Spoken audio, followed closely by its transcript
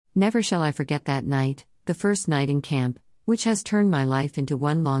Never shall I forget that night, the first night in camp, which has turned my life into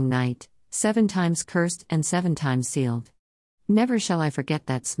one long night, 7 times cursed and 7 times sealed. Never shall I forget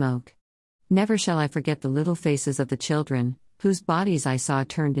that smoke. Never shall I forget the little faces of the children, whose bodies I saw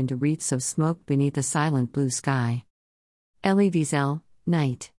turned into wreaths of smoke beneath a silent blue sky. Elie Wiesel,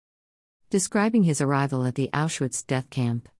 Night. Describing his arrival at the Auschwitz death camp.